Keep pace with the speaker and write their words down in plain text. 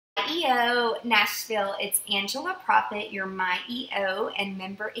MyEO Nashville, it's Angela Profit, your MyEO and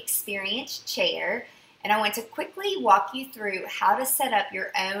Member Experience Chair, and I want to quickly walk you through how to set up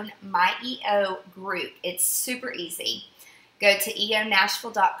your own MyEO group. It's super easy. Go to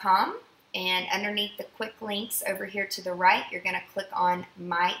eonashville.com, and underneath the quick links over here to the right, you're going to click on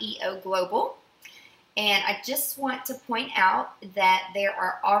MyEO Global. And I just want to point out that there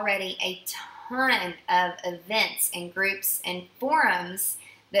are already a ton of events and groups and forums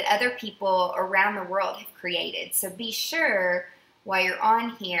that other people around the world have created. So be sure while you're on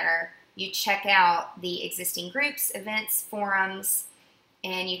here, you check out the existing groups, events, forums,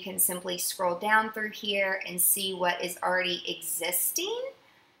 and you can simply scroll down through here and see what is already existing.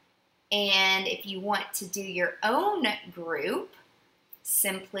 And if you want to do your own group,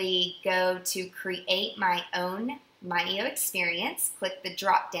 simply go to create my own MyEO experience, click the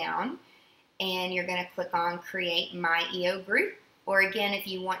drop down, and you're going to click on create MyEO group. Or again, if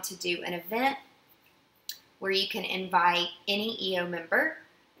you want to do an event where you can invite any EO member,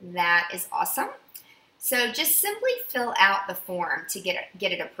 that is awesome. So just simply fill out the form to get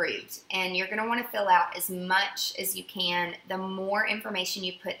it approved. And you're going to want to fill out as much as you can. The more information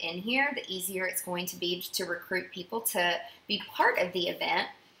you put in here, the easier it's going to be to recruit people to be part of the event.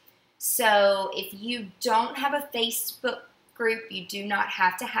 So if you don't have a Facebook group, you do not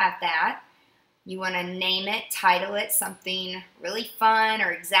have to have that. You want to name it, title it something really fun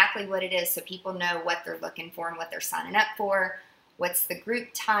or exactly what it is so people know what they're looking for and what they're signing up for. What's the group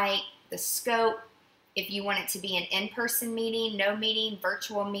type, the scope. If you want it to be an in-person meeting, no meeting,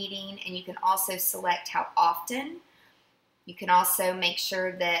 virtual meeting, and you can also select how often. You can also make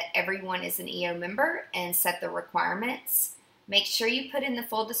sure that everyone is an EO member and set the requirements. Make sure you put in the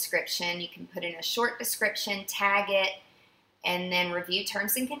full description. You can put in a short description, tag it, and then review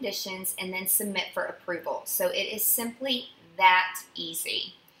terms and conditions, and then submit for approval. So it is simply that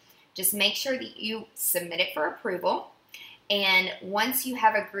easy. Just make sure that you submit it for approval, and once you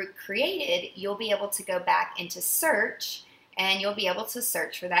have a group created, you'll be able to go back into search, and you'll be able to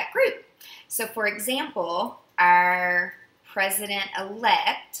search for that group. So for example, our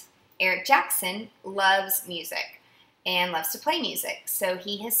president-elect, Eric Jackson, loves music and loves to play music. So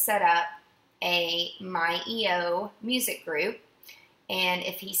he has set up a MyEO music group, and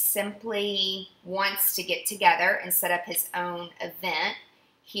if he simply wants to get together and set up his own event,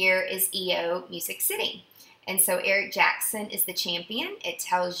 here is EO Music City. And so Eric Jackson is the champion. It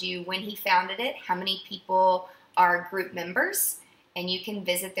tells you when he founded it, how many people are group members, and you can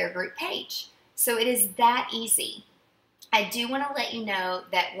visit their group page. So it is that easy. I do want to let you know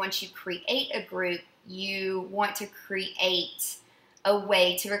that once you create a group, you want to create a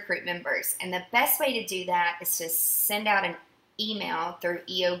way to recruit members. And the best way to do that is to send out an email through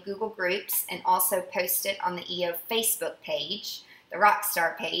EO Google Groups and also post it on the EO Facebook page, the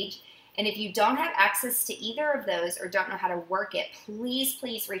Rockstar page. And if you don't have access to either of those or don't know how to work it, please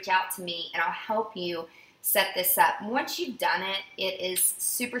reach out to me and I'll help you set this up. Once you've done it, it is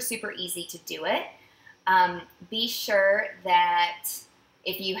super easy to do it. Be sure that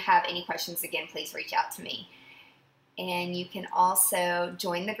if you have any questions, again, please reach out to me. And you can also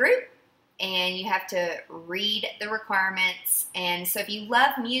join the group, and you have to read the requirements. And so if you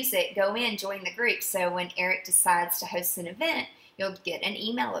love music, go in, join the group. So when Eric decides to host an event, you'll get an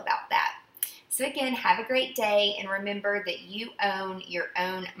email about that. So again, have a great day, and remember that you own your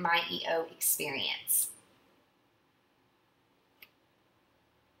own MyEO experience.